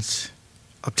deacons.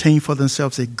 Obtain for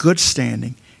themselves a good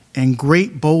standing and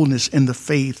great boldness in the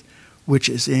faith which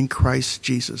is in Christ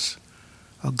Jesus.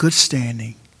 A good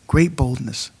standing, great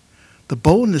boldness. The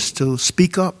boldness to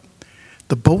speak up.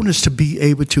 The boldness to be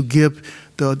able to give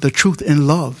the truth in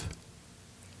love.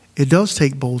 It does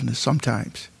take boldness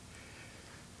sometimes.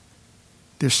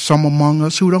 There's some among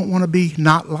us who don't want to be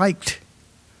not liked.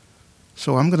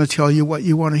 So I'm going to tell you what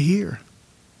you want to hear.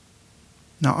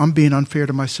 Now, I'm being unfair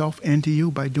to myself and to you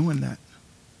by doing that.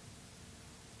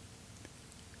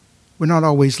 We're not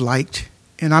always liked.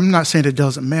 And I'm not saying it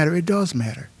doesn't matter. It does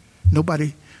matter.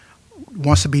 Nobody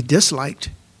wants to be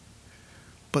disliked.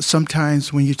 But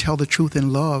sometimes when you tell the truth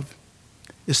in love,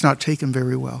 it's not taken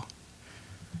very well.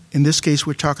 In this case,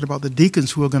 we're talking about the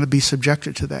deacons who are going to be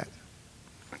subjected to that.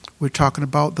 We're talking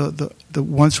about the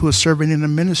ones who are serving in the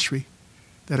ministry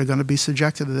that are going to be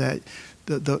subjected to that.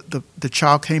 The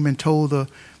child came and told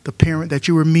the parent that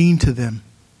you were mean to them.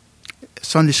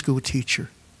 Sunday school teacher.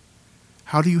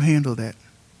 How do you handle that?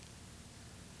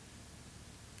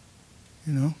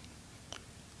 You know?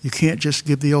 You can't just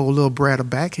give the old little brat a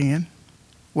backhand.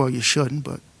 Well, you shouldn't,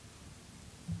 but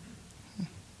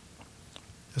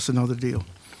that's another deal.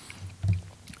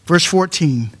 Verse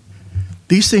 14,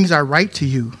 these things I write to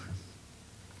you,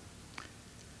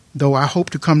 though I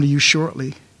hope to come to you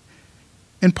shortly.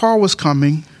 And Paul was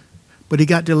coming, but he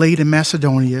got delayed in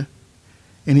Macedonia,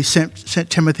 and he sent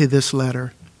Timothy this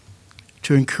letter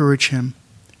to encourage him.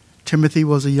 Timothy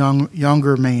was a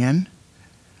younger man,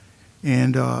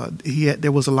 and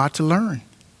there was a lot to learn.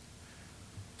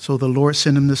 So the Lord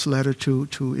sent him this letter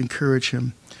to encourage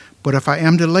him. But if I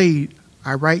am delayed,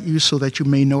 I write you so that you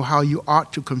may know how you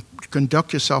ought to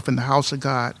conduct yourself in the house of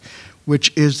God,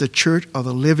 which is the church of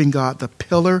the living God, the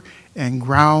pillar and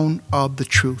ground of the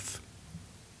truth.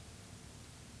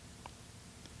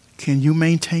 Can you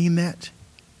maintain that?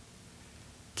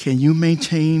 Can you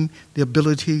maintain the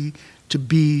ability to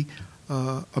be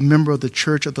a member of the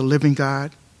church of the living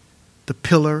God, the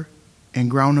pillar and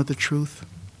ground of the truth?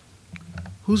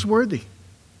 Who's worthy?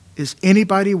 Is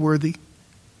anybody worthy?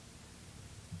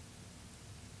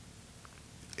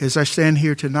 As I stand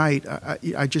here tonight,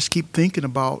 I just keep thinking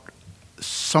about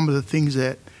some of the things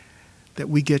that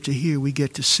we get to hear, we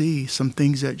get to see, some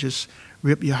things that just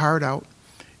rip your heart out.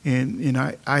 And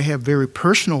I have very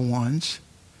personal ones,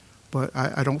 but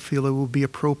I don't feel it would be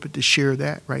appropriate to share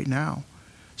that right now.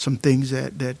 Some things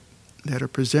that are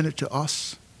presented to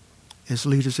us as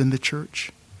leaders in the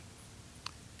church.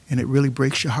 And it really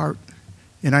breaks your heart.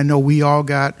 And I know we all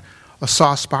got a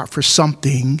soft spot for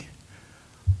something,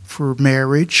 for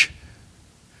marriage,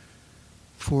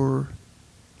 for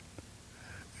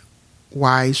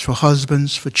wives, for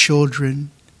husbands, for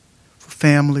children, for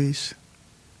families,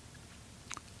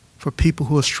 for people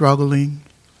who are struggling,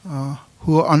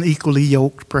 who are unequally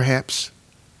yoked, perhaps.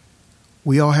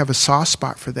 We all have a soft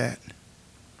spot for that.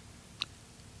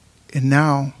 And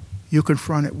now you're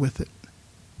confronted with it.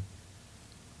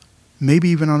 maybe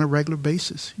even on a regular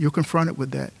basis. You're confronted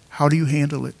with that. How do you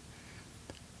handle it?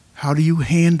 How do you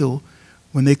handle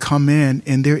when they come in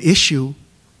and their issue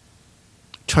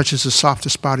touches the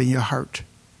softest spot in your heart?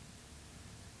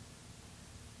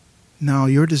 Now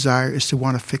your desire is to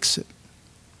want to fix it.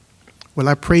 Well,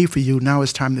 I prayed for you. Now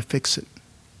it's time to fix it.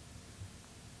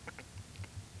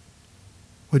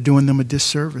 We're doing them a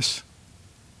disservice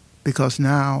because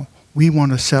now we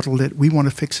want to settle it. We want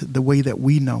to fix it the way that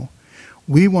we know.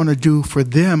 We want to do for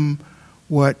them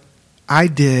what I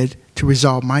did to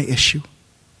resolve my issue.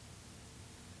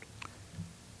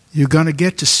 You're going to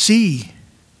get to see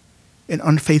an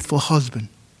unfaithful husband.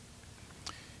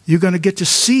 You're going to get to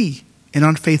see an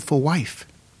unfaithful wife.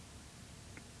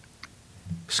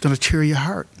 It's going to tear your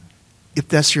heart if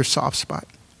that's your soft spot.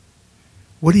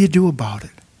 What do you do about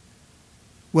it?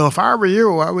 Well, if I were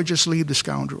you, I would just leave the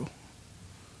scoundrel.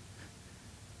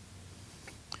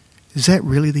 Is that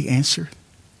really the answer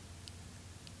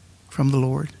from the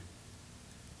Lord?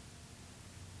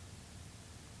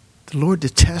 The Lord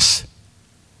detests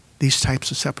these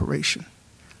types of separation.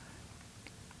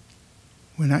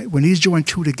 When he's joined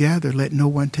two together, let no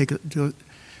one take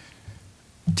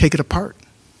it apart.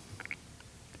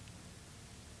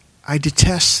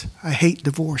 I hate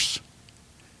divorce.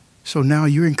 So now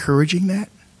you're encouraging that?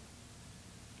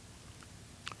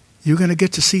 You're going to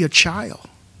get to see a child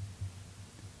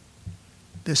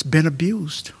that's been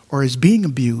abused or is being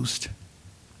abused.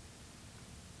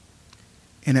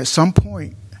 And at some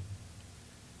point,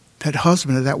 that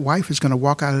husband or that wife is going to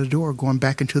walk out of the door going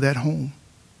back into that home.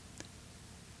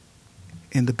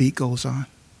 And the beat goes on.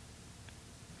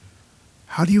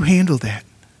 How do you handle that?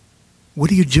 What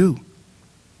do you do?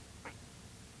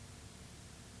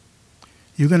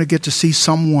 You're going to get to see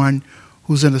someone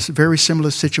who's in a very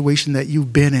similar situation that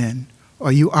you've been in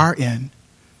or you are in.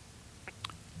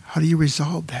 How do you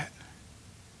resolve that?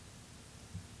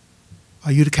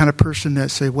 Are you the kind of person that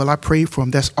say, well, I prayed for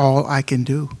him, that's all I can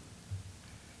do?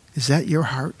 Is that your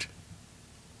heart?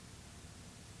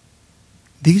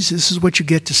 This is what you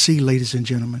get to see, ladies and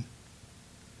gentlemen.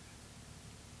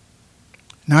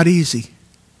 Not easy.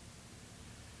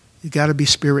 You got to be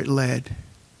Spirit-led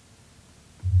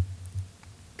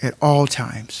at all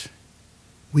times.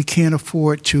 We can't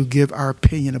afford to give our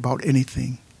opinion about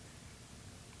anything.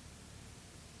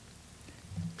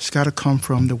 It's got to come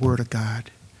from the Word of God.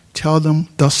 Tell them,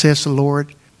 thus says the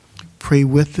Lord. Pray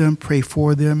with them, pray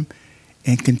for them,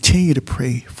 and continue to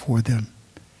pray for them.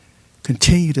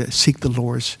 Continue to seek the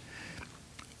Lord's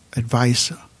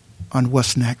advice on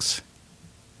what's next.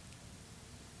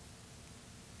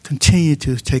 Continue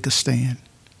to take a stand.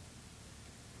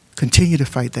 Continue to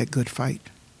fight that good fight.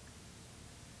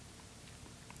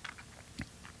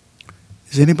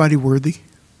 Is anybody worthy?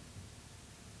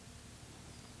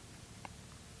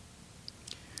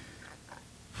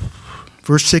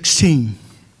 Verse 16,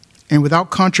 and without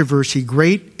controversy,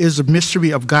 great is the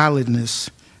mystery of godliness.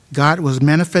 God was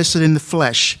manifested in the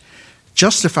flesh,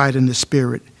 justified in the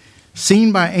spirit,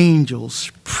 seen by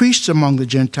angels, preached among the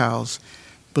Gentiles,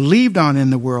 believed on in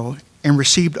the world, and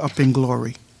received up in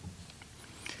glory.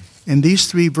 In these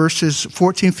three verses,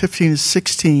 14, 15, and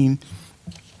 16,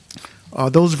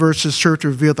 those verses serve to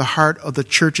reveal the heart of the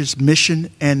church's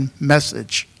mission and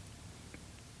message.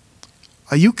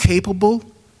 Are you capable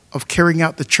of carrying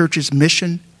out the church's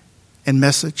mission and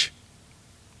message?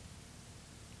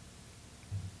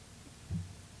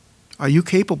 Are you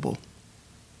capable?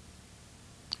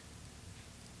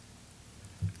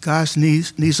 God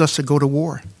needs us to go to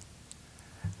war.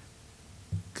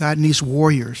 God needs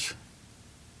warriors.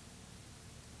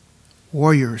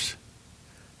 Warriors.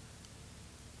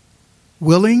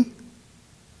 Willing,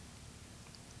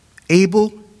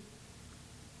 able,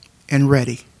 and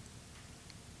ready.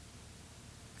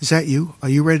 Is that you? Are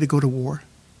you ready to go to war?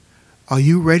 Are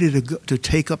you ready to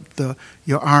take up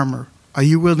your armor? Are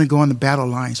you willing to go on the battle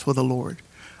lines for the Lord?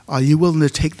 Are you willing to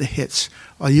take the hits?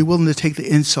 Are you willing to take the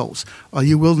insults? Are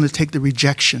you willing to take the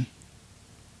rejection?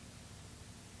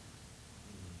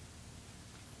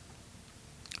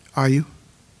 Are you?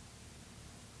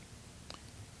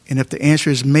 And if the answer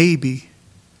is maybe,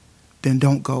 then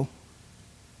don't go.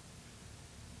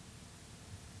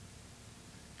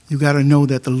 You got to know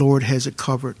that the Lord has it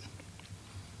covered.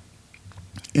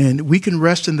 And we can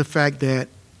rest in the fact that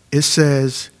it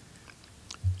says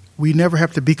we never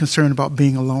have to be concerned about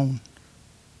being alone.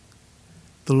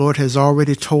 The Lord has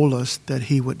already told us that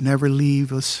he would never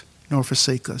leave us nor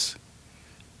forsake us.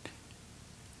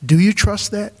 Do you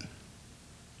trust that?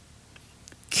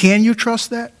 Can you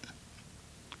trust that?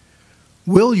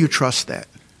 Will you trust that?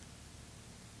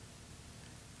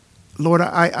 Lord,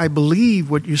 I believe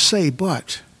what you say,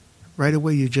 but right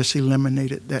away you just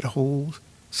eliminated that whole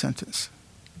sentence.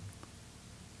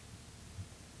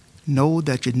 Know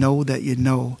that you know that you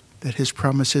know that his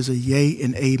promises are yea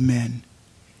and amen.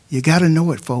 You got to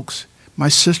know it, folks. My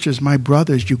sisters, my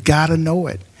brothers, you got to know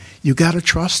it. You got to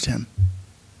trust him.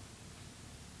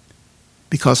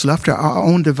 Because left to our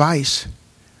own device,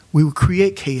 we would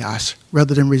create chaos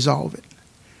rather than resolve it.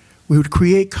 We would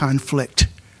create conflict.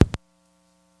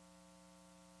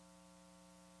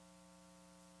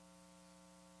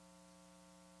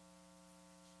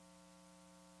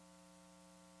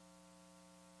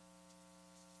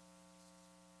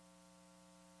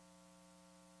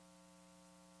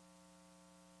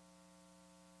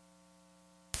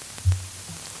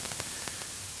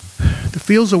 The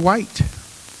fields are white.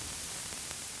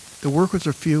 The workers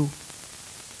are few.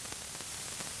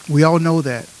 We all know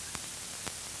that.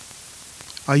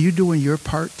 Are you doing your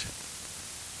part?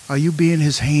 Are you being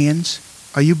his hands?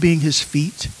 Are you being his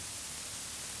feet?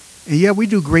 And yeah, we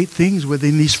do great things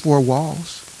within these four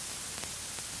walls.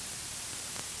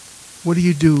 What do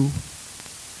you do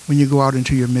when you go out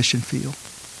into your mission field?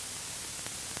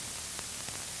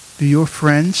 Do your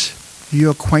friends, do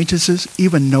your acquaintances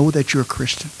even know that you're a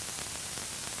Christian?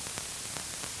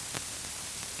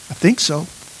 I think so.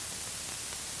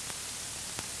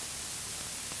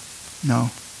 No.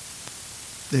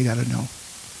 They got to know.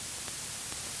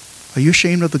 Are you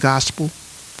ashamed of the gospel?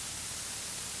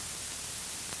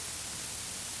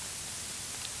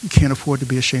 You can't afford to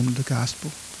be ashamed of the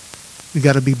gospel. We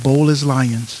got to be bold as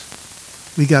lions.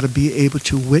 We got to be able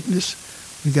to witness.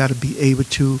 We got to be able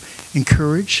to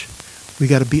encourage. We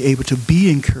got to be able to be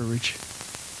encouraged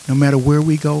no matter where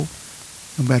we go,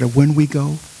 no matter when we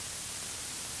go,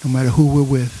 no matter who we're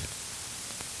with.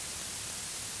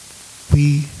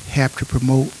 We have to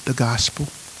promote the gospel.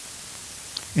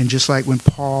 And just like when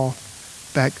Paul,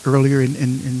 back earlier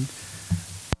in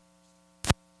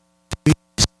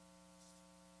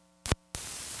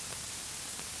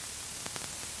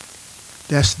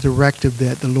that's the directive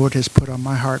that the Lord has put on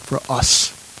my heart for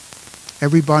us.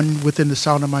 Everyone within the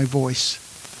sound of my voice.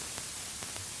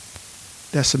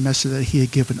 That's the message that he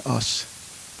had given us.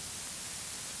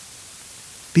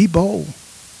 Be bold.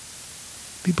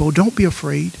 Be bold. Don't be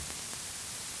afraid.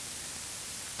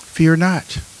 Fear not.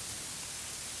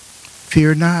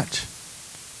 Fear not.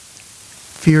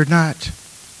 Fear not.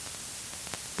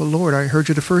 But Lord, I heard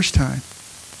you the first time.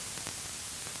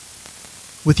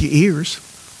 With your ears.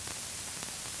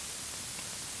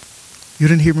 You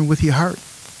didn't hear me with your heart.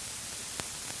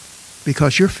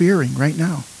 Because you're fearing right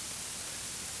now.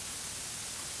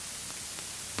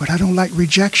 But I don't like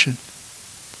rejection.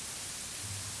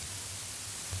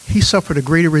 He suffered a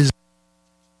greater resistance.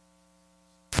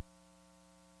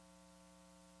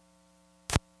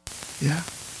 Yeah.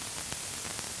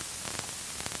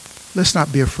 Let's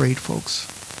not be afraid, folks.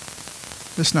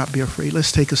 Let's not be afraid.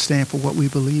 Let's take a stand for what we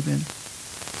believe in.